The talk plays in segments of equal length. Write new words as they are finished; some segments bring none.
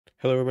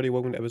Hello everybody,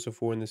 welcome to episode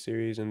 4 in the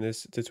series. In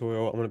this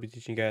tutorial, I'm going to be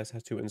teaching you guys how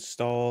to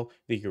install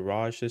the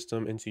Garage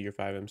system into your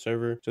FiveM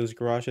server. So this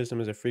Garage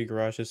system is a free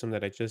Garage system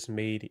that I just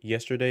made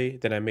yesterday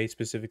that I made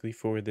specifically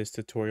for this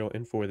tutorial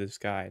and for this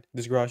guide.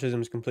 This Garage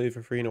system is completely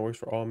for free and it works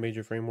for all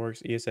major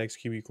frameworks, ESX,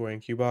 QB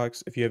and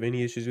QBox. If you have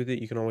any issues with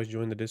it, you can always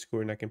join the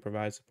Discord and I can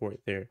provide support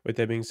there. With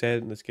that being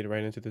said, let's get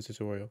right into the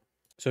tutorial.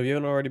 So if you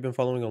haven't already been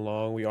following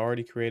along, we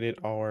already created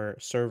our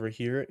server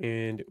here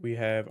and we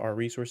have our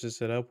resources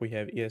set up. We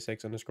have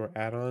ESX underscore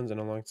add-ons and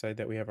alongside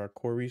that we have our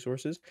core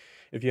resources.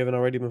 If you haven't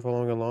already been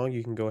following along,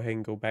 you can go ahead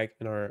and go back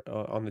in our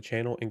on the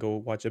channel and go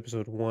watch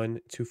episode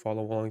 1 to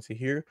follow along to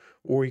here,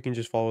 or you can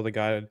just follow the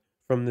guide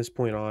from this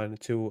point on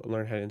to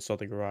learn how to install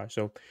the Garage.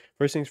 So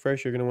first things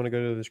first, you're going to want to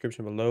go to the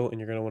description below and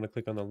you're going to want to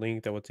click on the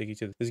link that will take you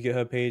to this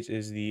GitHub page.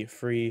 Is the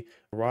free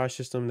Garage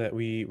system that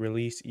we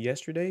released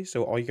yesterday.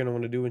 So all you're going to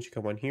want to do once you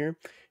come on here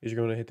is you're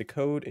going to hit the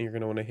code and you're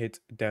going to want to hit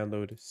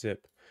download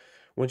zip.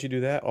 Once you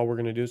do that, all we're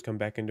going to do is come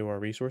back into our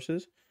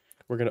resources.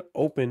 We're going to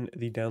open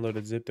the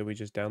downloaded zip that we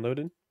just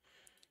downloaded.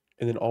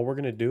 And then all we're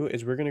going to do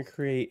is we're going to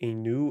create a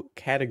new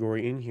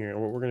category in here.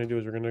 And what we're going to do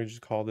is we're going to just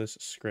call this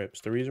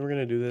scripts. The reason we're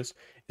going to do this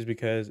is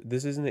because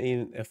this isn't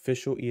an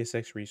official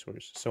ESX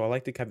resource. So I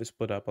like to have it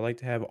split up. I like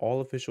to have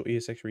all official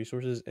ESX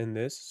resources in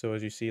this. So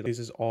as you see, this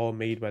is all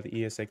made by the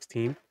ESX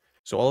team.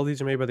 So all of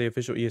these are made by the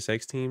official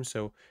ESX team.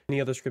 So any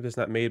other script that's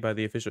not made by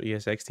the official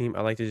ESX team,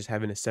 I like to just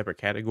have in a separate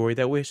category.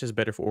 That way it's just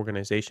better for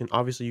organization.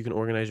 Obviously you can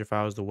organize your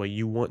files the way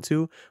you want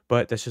to,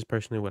 but that's just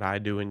personally what I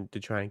do and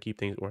to try and keep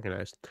things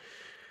organized.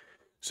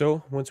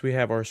 So once we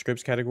have our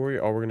scripts category,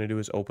 all we're going to do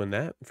is open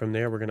that. From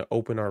there, we're going to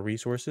open our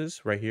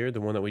resources right here, the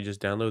one that we just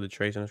downloaded, the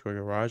trace underscore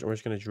garage, and we're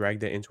just going to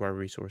drag that into our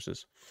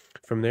resources.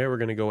 From there, we're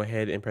going to go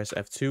ahead and press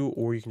F2,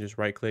 or you can just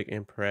right click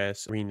and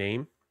press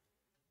rename.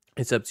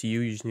 It's up to you.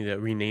 You just need to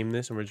rename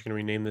this, and we're just going to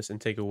rename this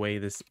and take away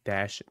this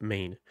dash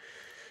main.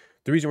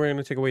 The reason we're going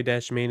to take away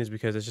dash main is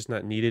because it's just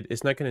not needed.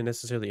 It's not going to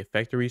necessarily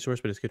affect the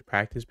resource, but it's good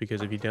practice because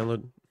if you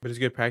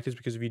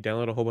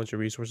download, a whole bunch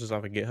of resources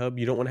off of GitHub,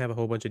 you don't want to have a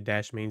whole bunch of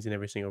dash mains in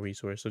every single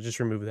resource. So just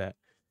remove that.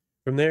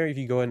 From there, if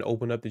you go ahead and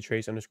open up the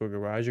trace underscore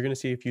garage, you're going to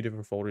see a few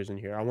different folders in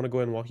here. I want to go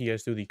ahead and walk you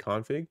guys through the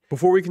config.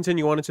 Before we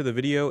continue on into the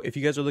video, if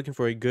you guys are looking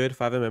for a good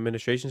FiveM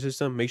administration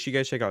system, make sure you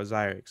guys check out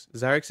Zyrex.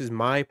 Zyrex is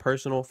my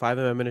personal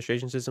FiveM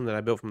administration system that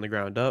I built from the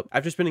ground up.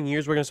 After spending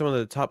years working on some of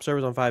the top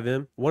servers on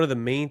FiveM, one of the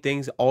main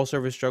things all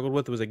servers struggled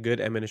with was a good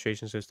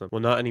administration system.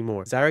 Well, not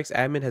anymore. Zyrex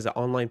admin has an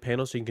online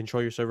panel so you can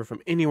control your server from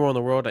anywhere in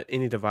the world at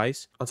any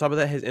device. On top of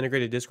that, it has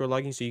integrated Discord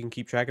logging so you can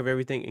keep track of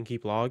everything and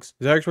keep logs.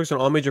 Zyrex works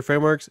on all major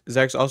frameworks.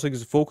 Zyrex also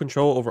gives full control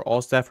over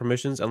all staff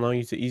permissions, allowing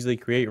you to easily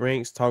create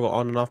ranks, toggle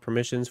on and off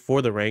permissions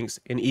for the ranks,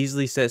 and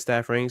easily set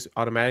staff ranks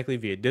automatically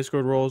via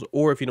Discord roles,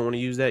 or if you don't want to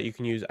use that, you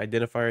can use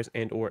identifiers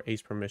and or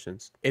ace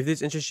permissions. If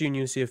this interests you and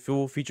you see a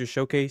full feature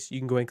showcase, you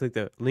can go ahead and click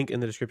the link in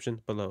the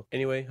description below.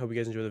 Anyway, hope you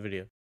guys enjoy the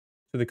video.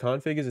 So the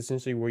config is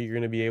essentially where you're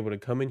going to be able to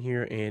come in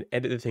here and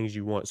edit the things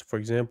you want. So for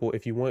example,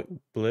 if you want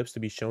blips to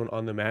be shown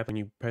on the map and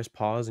you press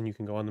pause and you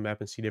can go on the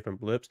map and see different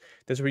blips,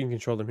 that's where you can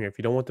control them here. If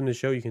you don't want them to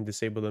show, you can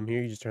disable them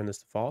here. You just turn this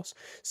to false.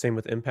 Same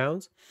with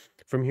impounds.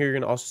 From here, you're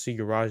going to also see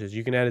garages.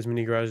 You can add as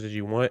many garages as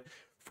you want.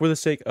 For the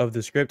sake of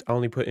the script, I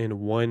only put in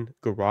one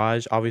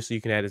garage. Obviously,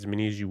 you can add as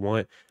many as you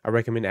want. I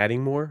recommend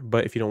adding more,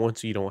 but if you don't want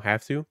to, you don't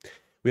have to.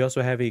 We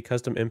also have a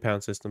custom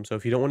impound system. So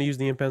if you don't want to use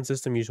the impound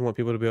system, you just want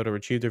people to be able to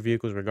retrieve their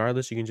vehicles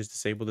regardless, you can just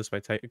disable this by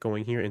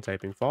going here and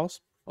typing false.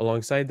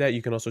 Alongside that,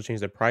 you can also change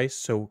the price.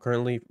 So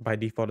currently by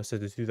default, it says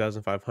to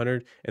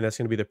 2,500, and that's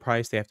going to be the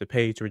price they have to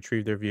pay to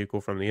retrieve their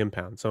vehicle from the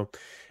impound. So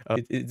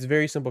it's a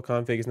very simple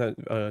config. It's not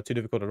too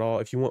difficult at all.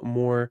 If you want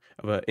more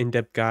of an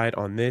in-depth guide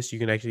on this, you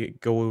can actually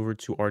go over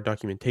to our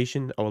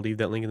documentation. I will leave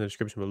that link in the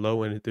description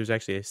below, and there's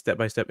actually a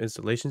step-by-step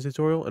installation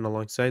tutorial, and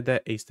alongside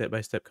that, a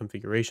step-by-step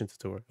configuration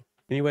tutorial.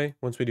 Anyway,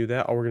 once we do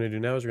that, all we're going to do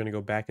now is we're going to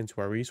go back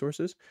into our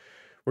resources.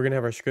 We're going to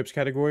have our scripts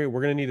category. We're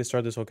going to need to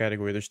start this whole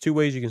category. There's two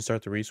ways you can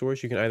start the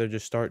resource. You can either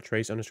just start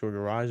trace underscore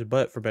garage,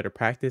 but for better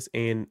practice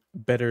and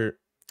to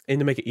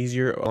make it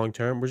easier long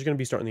term, we're just going to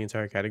be starting the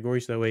entire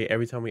category. So that way,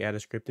 every time we add a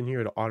script in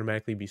here, it'll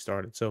automatically be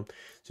started. So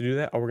to do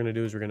that, all we're going to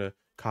do is we're going to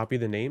copy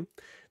the name.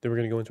 Then we're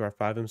going to go into our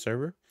FiveM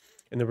server,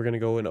 and then we're going to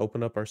go and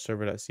open up our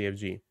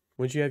server.cfg.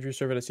 Once you have your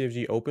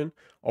server.cfg open,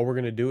 all we're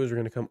going to do is we're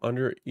going to come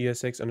under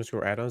ESX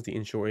underscore add-ons, the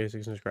ensure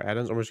ESX underscore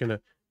add-ons, and we're just going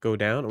to go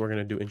down and we're going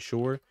to do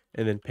ensure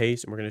and then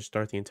paste, and we're going to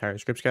start the entire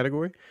scripts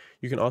category.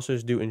 You can also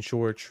just do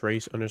ensure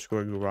trace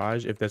underscore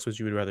garage if that's what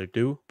you would rather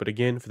do. But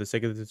again, for the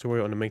sake of the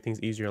tutorial and to make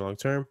things easier long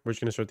term, we're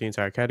just going to start the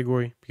entire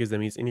category because that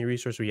means any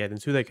resource we add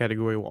into that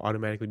category will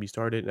automatically be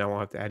started and I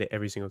won't have to add it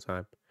every single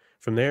time.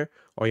 From there,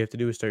 all you have to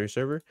do is start your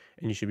server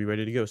and you should be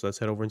ready to go. So let's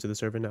head over into the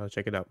server now and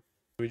check it out.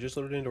 We just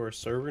loaded into our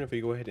server, and if we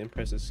go ahead and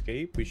press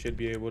escape, we should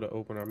be able to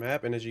open our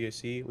map. And as you guys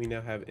see, we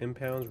now have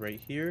impounds right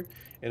here,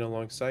 and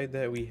alongside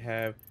that we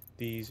have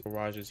these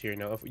garages here.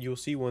 Now, if you'll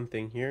see one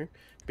thing here,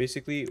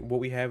 basically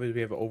what we have is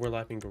we have an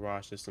overlapping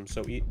garage system.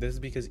 So this is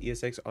because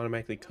ESX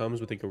automatically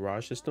comes with a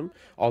garage system.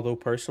 Although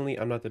personally,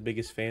 I'm not the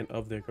biggest fan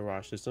of their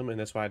garage system, and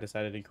that's why I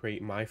decided to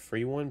create my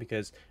free one,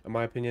 because in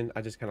my opinion,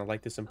 I just kind of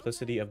like the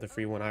simplicity of the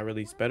free one I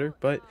released better.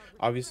 But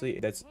obviously,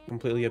 that's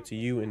completely up to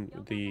you and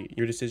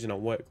your decision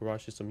on what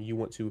garage system you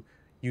want to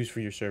use for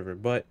your server.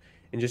 But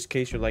in just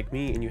case you're like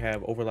me and you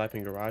have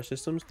overlapping garage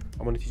systems,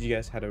 I'm going to teach you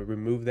guys how to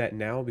remove that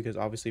now, because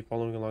obviously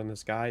following along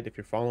this guide, if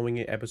you're following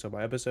it episode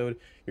by episode,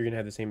 you're going to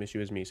have the same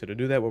issue as me. So to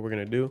do that, what we're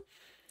going to do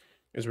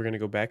is we're going to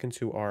go back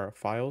into our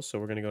files. So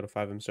we're going to go to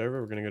FiveM server,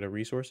 we're going to go to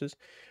resources.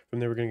 From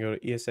there, we're going to go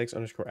to ESX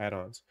underscore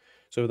add-ons.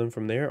 So then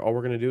from there, all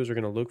we're going to do is we're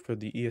going to look for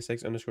the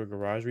ESX underscore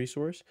garage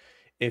resource.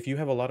 If you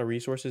have a lot of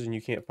resources and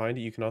you can't find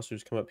it, you can also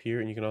just come up here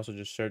and you can also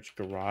just search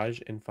garage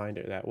and find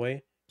it that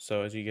way.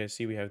 So as you guys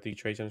see, we have the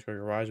trace underscore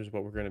garage, which is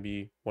what we're going to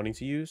be wanting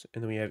to use.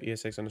 And then we have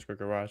ESX underscore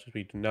garage, which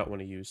we do not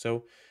want to use.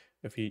 So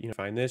if you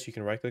find this, you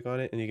can right click on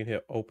it and you can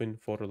hit open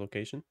folder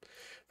location.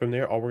 From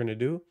there, all we're going to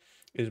do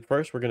is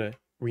first we're going to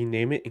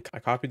rename it, and I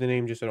copy the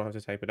name just so I don't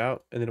have to type it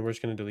out. And then we're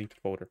just going to delete the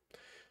folder.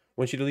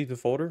 Once you delete the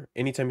folder,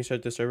 anytime you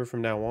start the server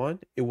from now on,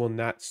 it will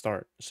not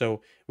start.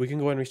 So we can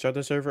go ahead and restart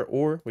the server,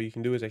 or what you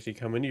can do is actually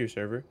come into your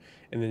server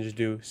and then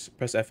just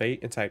press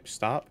F8 and type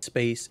stop,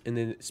 space, and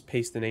then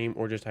paste the name,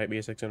 or just type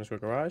ESX underscore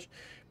garage,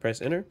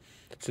 press enter.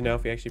 So now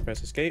if we actually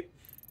press escape,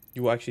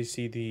 you will actually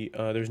see the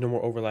there's no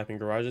more overlapping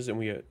garages, and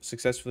we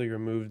successfully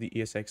removed the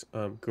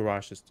ESX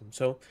garage system.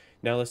 So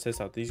now let's test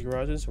out these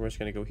garages. We're just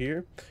going to go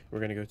here. We're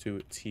going to go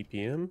to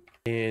TPM,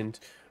 and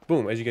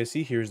boom, as you guys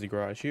see, here's the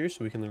garage here.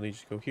 So we can literally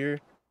just go here,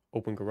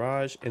 open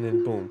garage, and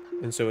then boom.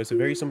 And so it's a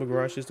very simple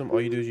garage system.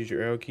 All you do is use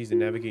your arrow keys to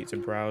navigate to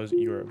browse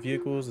your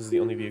vehicles. This is the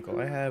only vehicle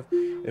I have,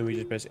 and we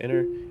just press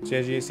enter. So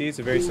as you guys see, it's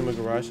a very simple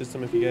garage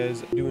system. If you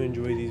guys do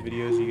enjoy these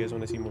videos, you guys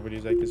want to see more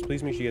videos like this,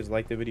 please make sure you guys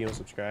like the video and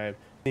subscribe.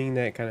 Thing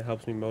that kind of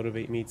helps me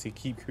motivate me to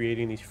keep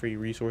creating these free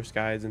resource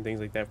guides and things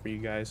like that for you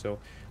guys. So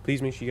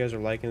please make sure you guys are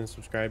liking and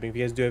subscribing. If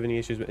you guys do have any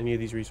issues with any of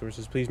these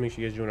resources, please make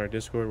sure you guys join our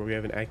Discord, where we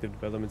have an active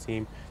development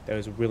team that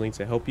is willing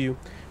to help you.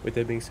 With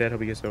that being said, hope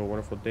you guys have a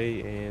wonderful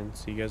day, and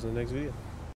see you guys in the next video.